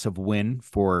massive win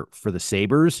for the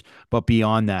Sabres. But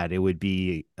beyond that, it would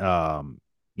be,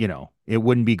 it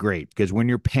wouldn't be great, because when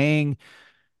you're paying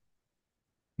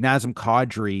Nazem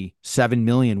Kadri 7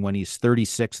 million when he's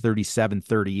 36, 37,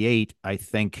 38, I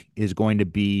think is going to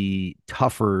be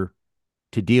tougher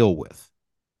to deal with.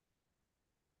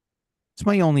 It's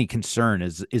my only concern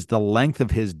is the length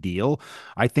of his deal.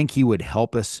 I think he would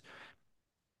help us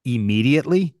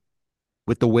immediately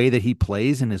with the way that he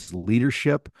plays and his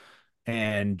leadership,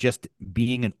 and just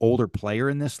being an older player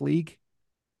in this league,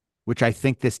 which I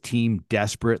think this team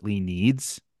desperately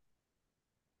needs.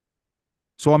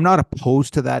 So I'm not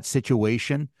opposed to that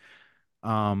situation.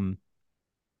 Um,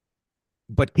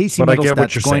 but Casey But I get what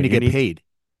Middlestat's you're going saying. to You get need, paid.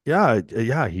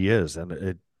 yeah, he is.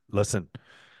 And listen,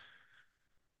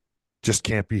 just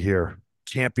can't be here.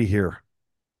 Can't be here.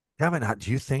 Kevin,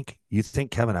 do you think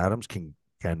Kevin Adams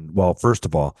well, first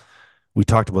of all, we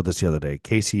talked about this the other day.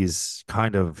 Casey's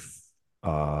kind of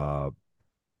uh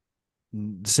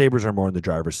Sabres are more in the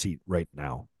driver's seat right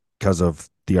now because of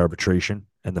the arbitration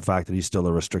and the fact that he's still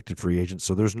a restricted free agent.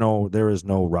 So there is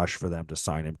no rush for them to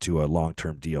sign him to a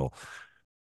long-term deal.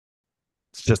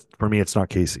 It's just for me, it's not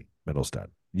Casey Middlestat.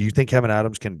 You think Kevin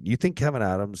Adams can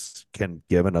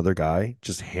give another guy,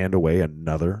 just hand away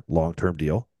another long-term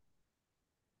deal?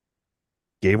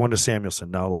 Gave one to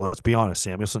Samuelson. Now, let's be honest.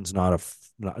 Samuelson's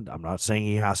I'm not saying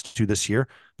he has to this year,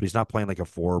 but he's not playing like a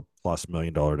 $4+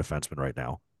 million defenseman right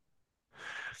now.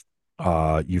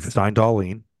 You've signed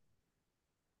Darlene.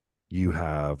 You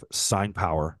have signed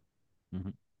Power. Hmm.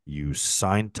 You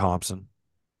signed Thompson.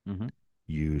 Hmm.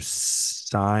 You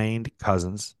signed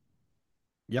Cousins.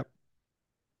 Yep.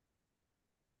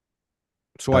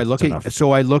 So I That's look enough. at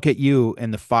so I look at you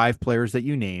and the five players that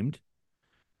you named.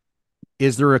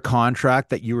 Is there a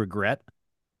contract that you regret?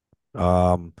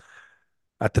 Um,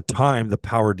 at the time, the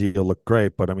Power deal looked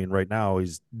great, but I mean, right now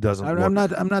he doesn't I'm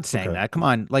look not saying okay. that. Come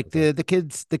on, like Okay, the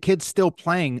kid's still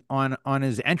playing on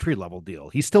his entry level deal.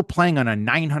 He's still playing on a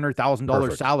 $900,000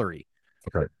 perfect. salary.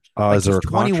 Okay. Like Is there he's a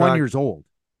 21 contract? years old.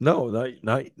 No,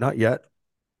 not yet.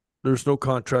 There's no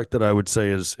contract that I would say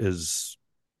is.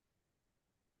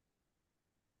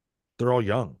 They're all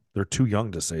young. They're too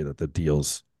young to say that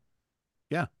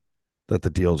Yeah.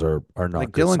 are not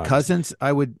Like good Dylan signings. Cousins,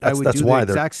 I would That's do the why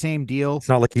they're. exact same deal It's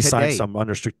not like he signed today. some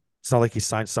unrestricted. It's not like he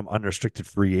signed some unrestricted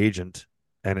free agent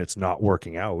and it's not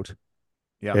working out.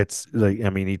 Yeah. It's like, I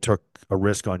mean, he took a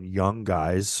risk on young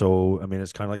guys. So, I mean,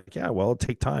 it's kind of like, yeah, well, it'll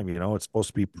take time. It's supposed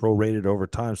to be prorated over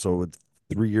time. So, with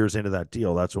 3 years into that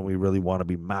deal, that's when we really want to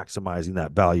be maximizing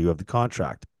that value of the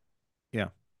contract. Yeah.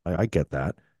 I get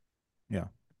that. Yeah.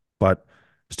 But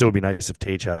still, it'd be nice if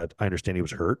Tage had, I understand he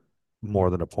was hurt more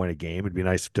than a point a game. It'd be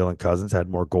nice if Dylan Cousins had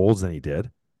more goals than he did.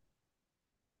 It'd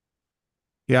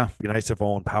Yeah. be nice if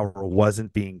Owen Power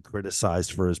wasn't being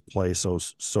criticized for his play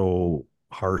so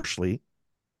harshly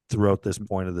throughout this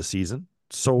point of the season.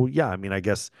 So, yeah, I mean, I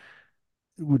guess,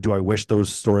 do I wish those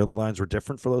storylines were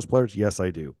different for those players? Yes,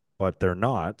 I do, but they're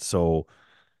not. So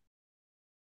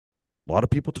a lot of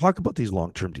people talk about these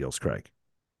long-term deals, Craig.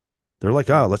 They're like,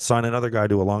 Yeah. oh, let's sign another guy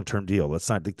to a long-term deal. Let's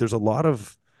sign. Like, there's a lot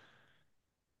of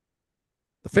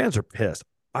the fans are pissed.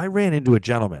 I ran into a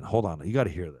gentleman. Hold on, you got to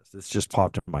hear this. This just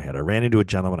popped in my head. I ran into a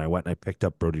gentleman. I went and I picked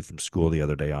up Brody from school the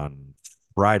other day on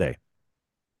Friday.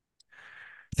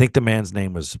 I think the man's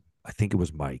name was, I think it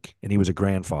was Mike, and he was a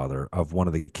grandfather of one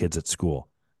of the kids at school.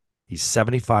 He's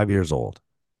 75 years old.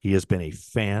 He has been a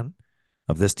fan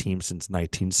of this team since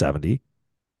 1970.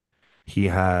 He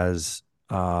has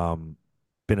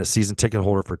been a season ticket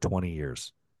holder for 20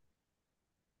 years.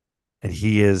 And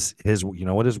he is his, you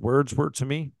know what his words were to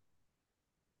me?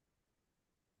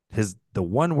 The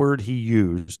one word he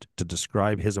used to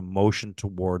describe his emotion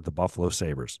toward the Buffalo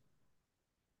Sabres: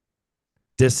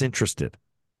 disinterested.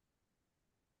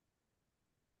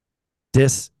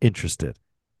 Disinterested.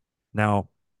 Now,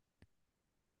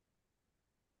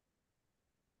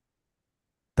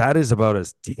 that is about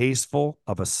as tasteful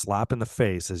of a slap in the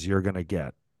face as you're going to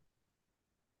get.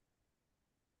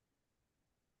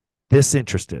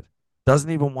 Disinterested.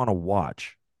 Doesn't even want to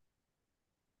watch.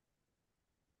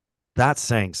 That's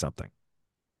saying something,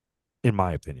 in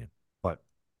my opinion. But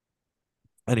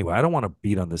anyway, I don't want to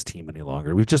beat on this team any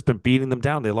longer. We've just been beating them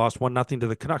down. They lost 1-0 to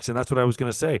the Canucks, and that's what I was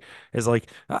going to say. Is like,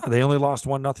 they only lost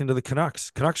 1-0 to the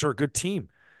Canucks. Canucks are a good team.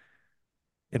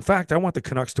 In fact, I want the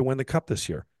Canucks to win the cup this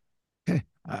year. Okay.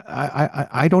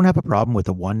 I don't have a problem with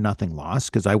a 1-0 loss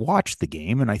because I watched the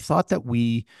game and I thought that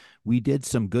we did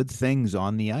some good things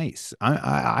on the ice.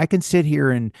 I can sit here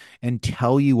and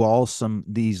tell you all some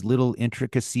these little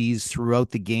intricacies throughout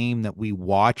the game that we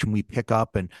watch and we pick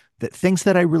up and the things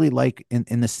that I really like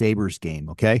in the Sabres game.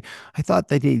 Okay. I thought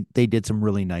that they did some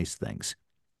really nice things.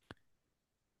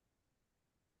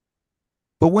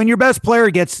 But when your best player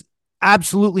gets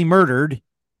absolutely murdered,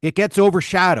 it gets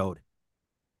overshadowed.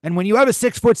 And when you have a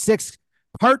 6'6"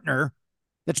 partner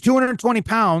that's 220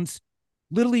 pounds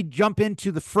literally jump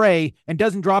into the fray and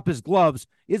doesn't drop his gloves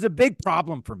is a big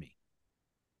problem for me.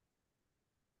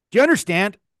 Do you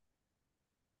understand?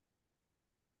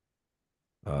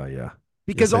 Yeah.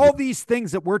 Because Yes, I do. all these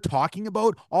things that we're talking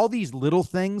about, all these little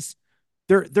things,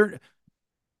 they're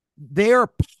they are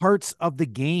parts of the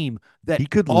game that He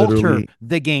could alter literally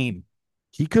the game.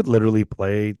 he could literally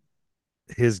play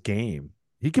his game.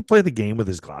 He could play the game with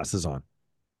his glasses on.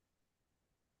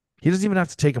 He doesn't even have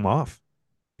to take them off.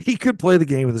 He could play the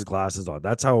game with his glasses on.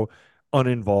 That's how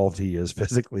uninvolved he is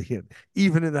physically. And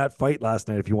even in that fight last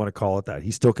night, if you want to call it that,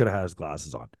 he still could have had his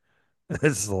glasses on.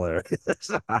 It's hilarious.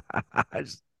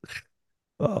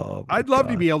 Oh my I'd love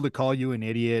to God. be able to call you an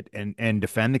idiot and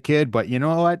defend the kid, but you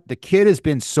know what? The kid has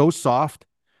been so soft.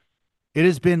 It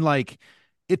has been like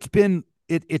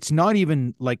it's not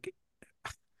even like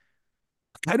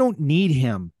I don't need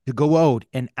him to go out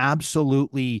and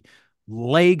absolutely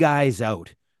lay guys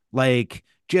out. Like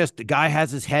just the guy has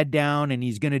his head down and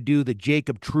he's going to do the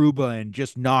Jacob Truba and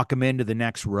just knock him into the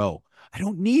next row. I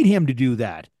don't need him to do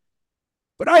that.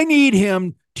 But I need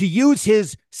him to use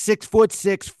his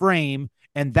 6'6" frame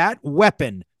and that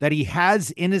weapon that he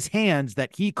has in his hands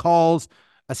that he calls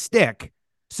a stick.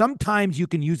 Sometimes you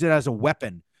can use it as a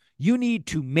weapon. You need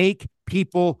to make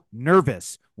people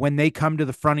nervous when they come to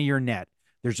the front of your net.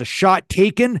 There's a shot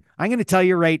taken. I'm going to tell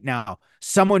you right now,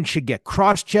 someone should get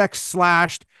cross-checked,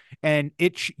 slashed, and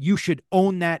you should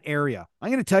own that area. I'm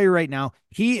going to tell you right now,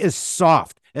 he is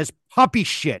soft as puppy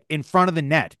shit in front of the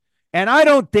net. And I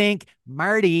don't think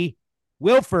Marty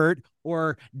Wilford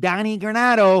or Donnie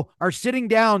Granado are sitting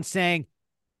down saying,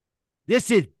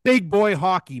 this is big boy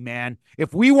hockey, man.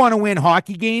 If we want to win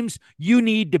hockey games, you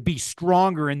need to be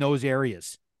stronger in those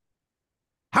areas.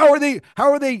 How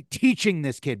are they teaching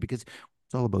this kid? Because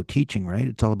it's all about teaching, right?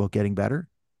 It's all about getting better.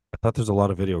 I thought there's a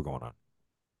lot of video going on.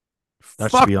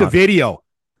 That should Fuck be the on. video.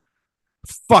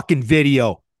 Fucking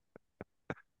video.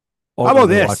 Oh How no, about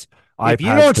they watch this? If you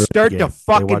iPads don't during the start to game. They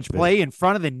fucking watch video. play in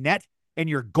front of the net and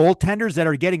your goaltenders that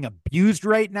are getting abused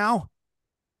right now,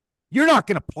 you're not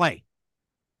going to play.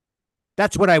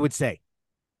 That's what I would say.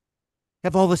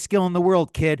 Have all the skill in the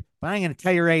world, kid. But I'm going to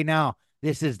tell you right now,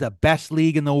 this is the best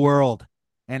league in the world.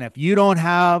 And if you don't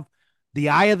have the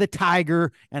eye of the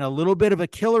tiger and a little bit of a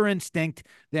killer instinct,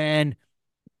 then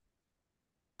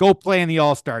go play in the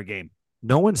All-Star game.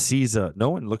 No one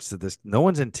looks at this. No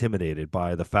one's intimidated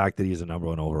by the fact that he's a number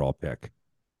one overall pick.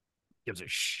 Gives a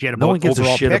shit No one about gives a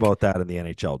overall shit pick. about that in the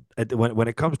NHL. When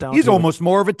it comes down He's to almost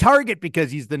more of a target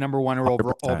because he's the number one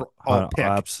overall 100%, pick.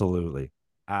 absolutely,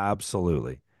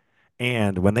 absolutely.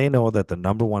 And when they know that the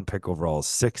number one pick overall is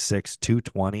 6'6",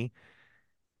 220,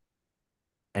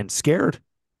 and scared,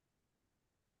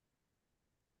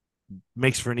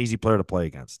 makes for an easy player to play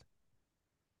against.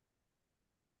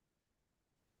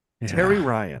 Yeah. Terry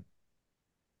Ryan,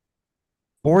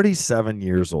 47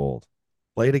 years old,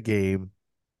 played a game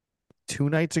 2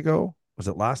 nights ago. Was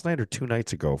it last night or 2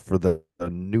 nights ago for the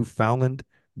Newfoundland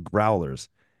Growlers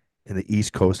in the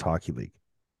East Coast Hockey League?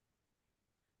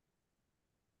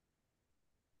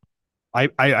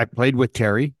 I played with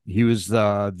Terry. He was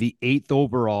the 8th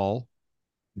overall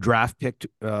draft pick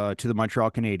to the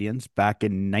Montreal Canadiens back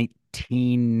in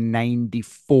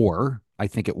 1994. I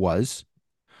think it was.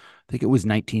 I think it was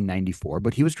 1994,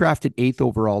 but he was drafted 8th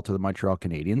overall to the Montreal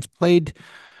Canadiens. Played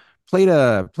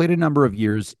a number of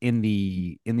years in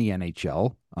the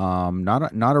NHL.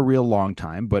 Not a real long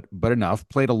time, but enough.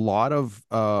 Played a lot of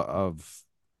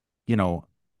you know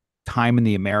time in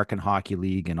the American Hockey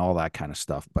League and all that kind of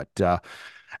stuff. But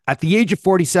at the age of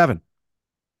 47,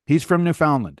 he's from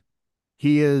Newfoundland.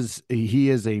 He is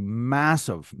a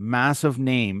massive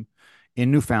name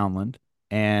in Newfoundland.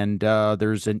 And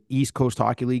there's an East Coast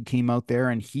Hockey League team out there,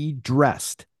 and he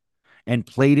dressed and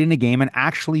played in a game and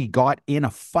actually got in a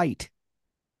fight.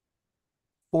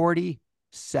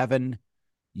 47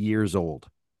 years old.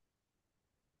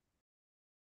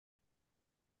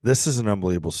 This is an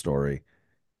unbelievable story.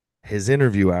 His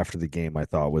interview after the game, I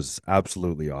thought, was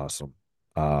absolutely awesome.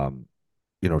 Um,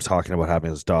 talking about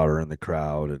having his daughter in the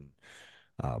crowd and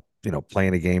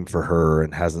playing a game for her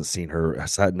and hasn't seen her,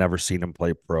 has had never seen him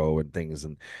play pro and things.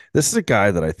 And this is a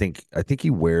guy that I think he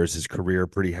wears his career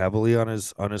pretty heavily on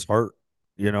his heart.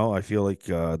 I feel like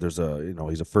he's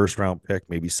a first round pick,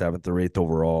 maybe seventh or eighth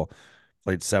overall,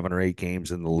 played 7 or 8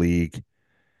 games in the league.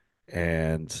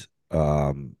 And,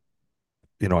 I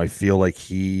feel like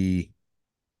he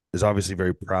is obviously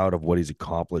very proud of what he's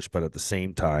accomplished, but at the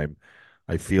same time,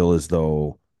 I feel as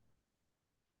though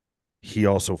he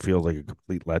also feels like a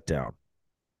complete letdown,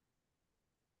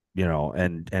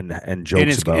 and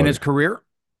jokes about in his career.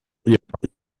 Yeah.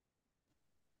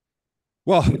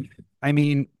 Well, I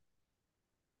mean,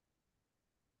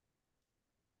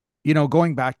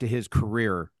 going back to his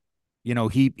career,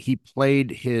 he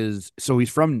played so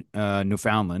he's from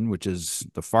Newfoundland, which is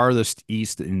the farthest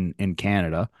east in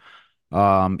Canada.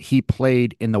 He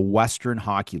played in the Western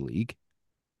Hockey League.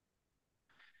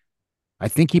 I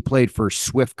think he played for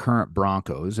Swift Current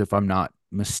Broncos, if I'm not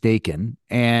mistaken.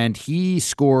 And he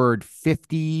scored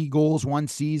 50 goals one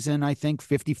season, I think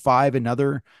 55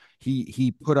 another.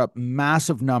 He put up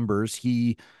massive numbers.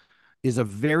 He is a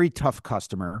very tough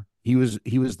customer. He was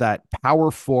that power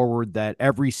forward that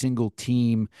every single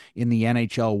team in the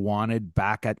NHL wanted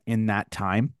back in that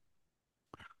time.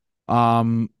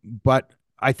 But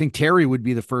I think Terry would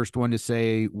be the first one to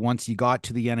say once he got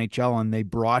to the NHL and they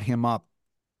brought him up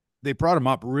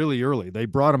really early. They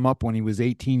brought him up when he was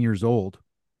 18 years old.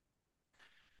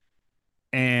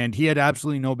 And he had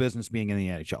absolutely no business being in the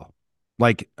NHL.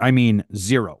 Like, I mean,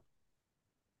 zero.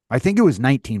 I think it was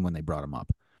 19 when they brought him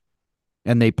up.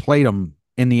 And they played him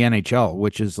in the NHL,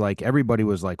 which is like everybody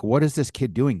was like, what is this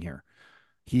kid doing here?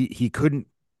 He couldn't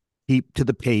keep to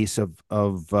the pace of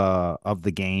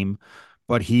the game,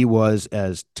 but he was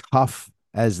as tough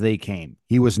as they came.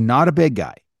 He was not a big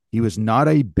guy. He was not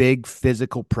a big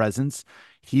physical presence.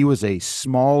 he was a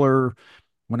smaller,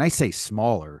 when I say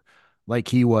smaller, like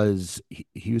he was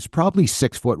probably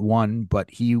 6'1", but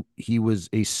he was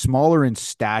a smaller in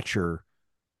stature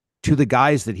to the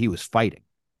guys that he was fighting.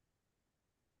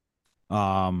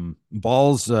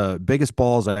 Balls, biggest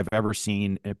balls I've ever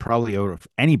seen, probably out of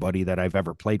anybody that I've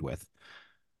ever played with.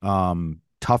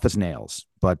 Tough as nails,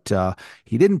 but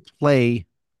he didn't play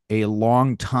a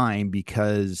long time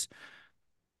because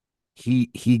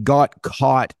he got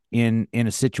caught in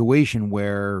a situation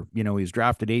where, you know, he was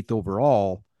drafted eighth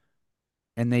overall,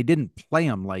 and they didn't play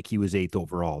him like he was eighth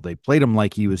overall. They played him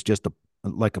like he was just a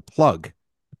like a plug.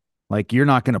 Like, you're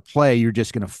not going to play, you're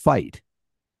just going to fight.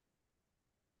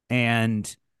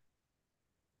 And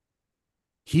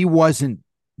he wasn't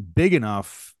big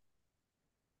enough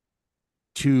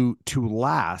to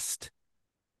last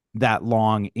that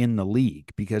long in the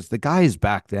league, because the guys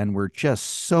back then were just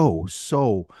so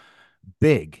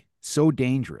big, so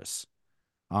dangerous.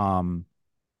 Um,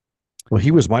 Well,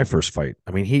 he was my first fight.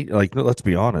 I mean, he like let's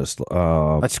be honest.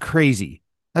 that's crazy.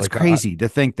 That's Like I crazy to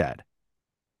think that,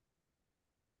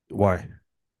 why?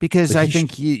 because Like I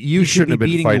think you he should shouldn't be have been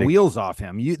beating the fighting. wheels off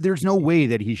him. There's no way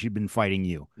that he should have been fighting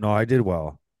you. No, I did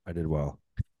well. I did well.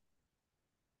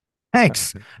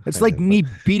 Thanks. It's I like did well. me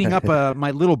beating up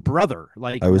my little brother.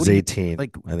 Like, I what was do you 18.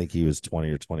 like? I think he was 20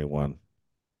 or 21.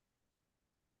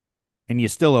 And you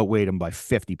still outweighed him by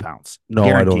 50 pounds,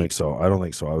 No, I don't think guaranteed. so. I don't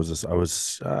think so.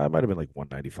 I might have been like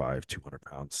 195, 200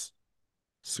 pounds,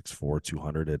 6'4",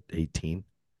 200 at 18.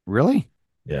 Really?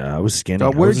 Yeah, I was So skinny. I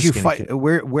was where'd a you skinny kid. fight?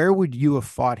 Where would you have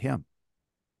fought him?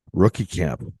 Rookie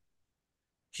camp.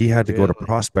 He had to go to Really?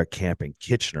 prospect camp in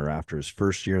Kitchener after his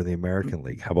first year in the American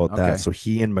League. How about that? Okay. So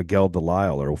he and Miguel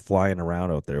Delisle are flying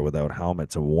around out there without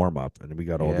helmets and warm up, and we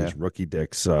got all Yeah. these rookie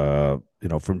dicks,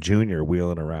 from junior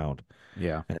wheeling around,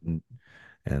 Yeah.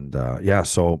 and yeah,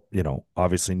 so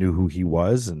obviously knew who he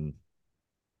was and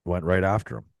went right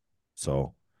after him.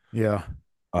 So Yeah.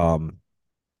 um,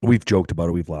 we've joked about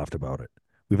it, we've laughed about it,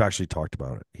 we've actually talked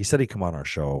about it. He said he'd come on our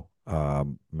show.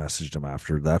 Messaged him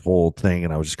after that whole thing,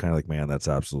 and I was just kind of like, man, that's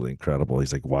absolutely incredible.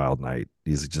 He's like, wild night.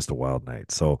 He's just a wild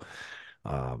night. So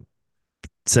um,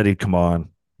 said he'd come on.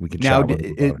 We can Now, chat with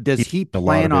him about it. does He he a lot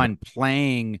plan of it. on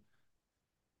playing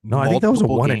No, I think that was a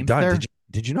multiple one and games done. there?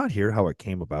 Did you not hear how it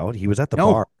came about? He was at the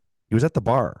bar. No. He was at the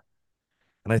bar,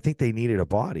 and I think they needed a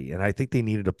body, and I think they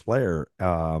needed a player.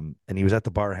 And he was at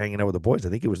the bar hanging out with the boys. I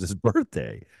think it was his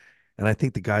birthday. And I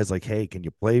think the guy's like, "Hey, can you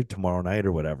play tomorrow night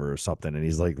or whatever or something?" And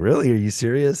he's like, "Really? Are you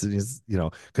serious?" And he's,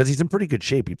 because he's in pretty good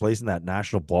shape. He plays in that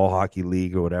National Ball Hockey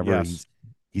League or whatever. Yes.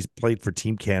 He's played for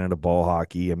Team Canada Ball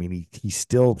Hockey. I mean, he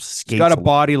still He's got skates a a little.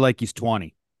 body like he's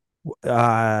 20.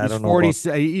 I He's don't know 40. about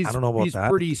I don't know about He's that.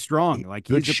 pretty strong. Like,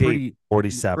 Good he's a shape, pretty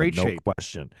 47, great no shape.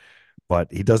 question.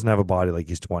 But he doesn't have a body like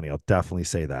he's 20. I'll definitely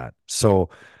say that. So,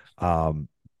 um,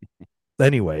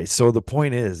 anyway, so the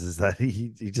point is that he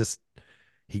just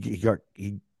he got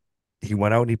he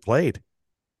went out and he played.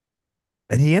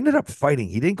 And he ended up fighting.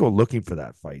 He didn't go looking for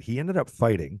that fight. He ended up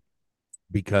fighting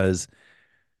because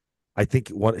I think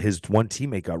his one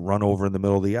teammate got run over in the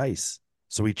middle of the ice.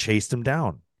 So he chased him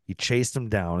down. He chased him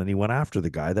down and he went after the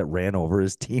guy that ran over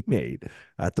his teammate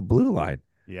at the blue line.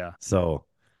 Yeah. So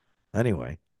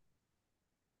anyway,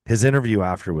 his interview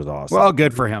after was awesome. Well,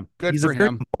 good for him. Good He's a for very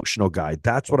him. emotional guy.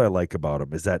 That's what I like about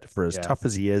him, is that for as Yeah. tough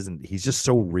as he is, and he's just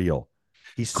so real.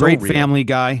 He's so Great real. family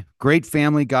guy. Great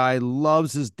family guy.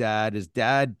 Loves his dad. His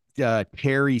dad,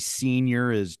 Terry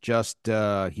Senior, is just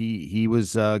he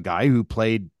was a guy who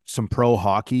played some pro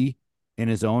hockey in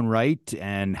his own right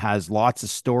and has lots of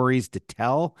stories to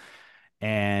tell.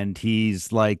 And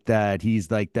he's like that. He's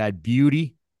like that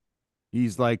beauty.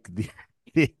 He's like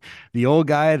the old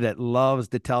guy that loves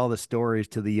to tell the stories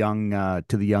to the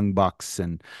young bucks.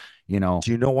 And you know,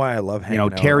 Do you know why I love hanging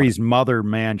out on? Terry's mother,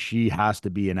 man, she has to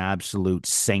be an absolute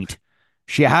saint.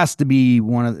 She has to be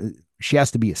she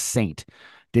has to be a saint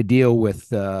to deal with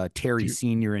Do Terry you,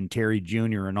 Senior and Terry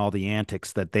Junior and all the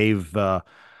antics that the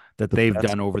they've best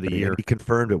done over the story, and year. he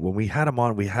confirmed it when we had him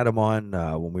on. We had him on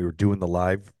when we were doing the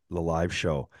live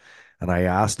show, and I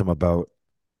asked him about,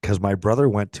 because my brother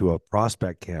went to a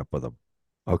prospect camp with him.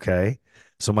 Okay,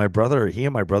 so he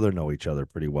and my brother know each other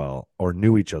pretty well, or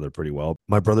knew each other pretty well.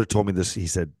 My brother told me this. He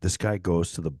said this guy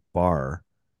goes to the bar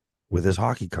with his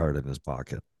hockey card in his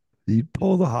pocket. He'd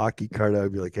pull the hockey card out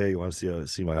and be like, "Hey, you want to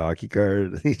see my hockey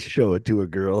card?" And he'd show it to a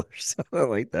girl or something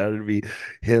like that. It'd be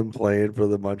him playing for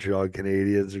the Montreal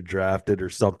Canadiens or drafted or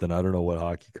something. I don't know what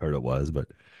hockey card it was, but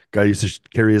guy used to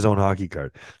carry his own hockey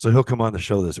card. So he'll come on the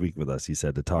show this week with us, he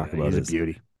said, to talk Yeah, about he's a his.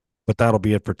 beauty. But that'll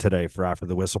be it for today for After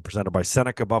the Whistle, presented by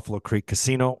Seneca Buffalo Creek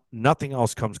Casino. Nothing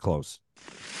else comes close.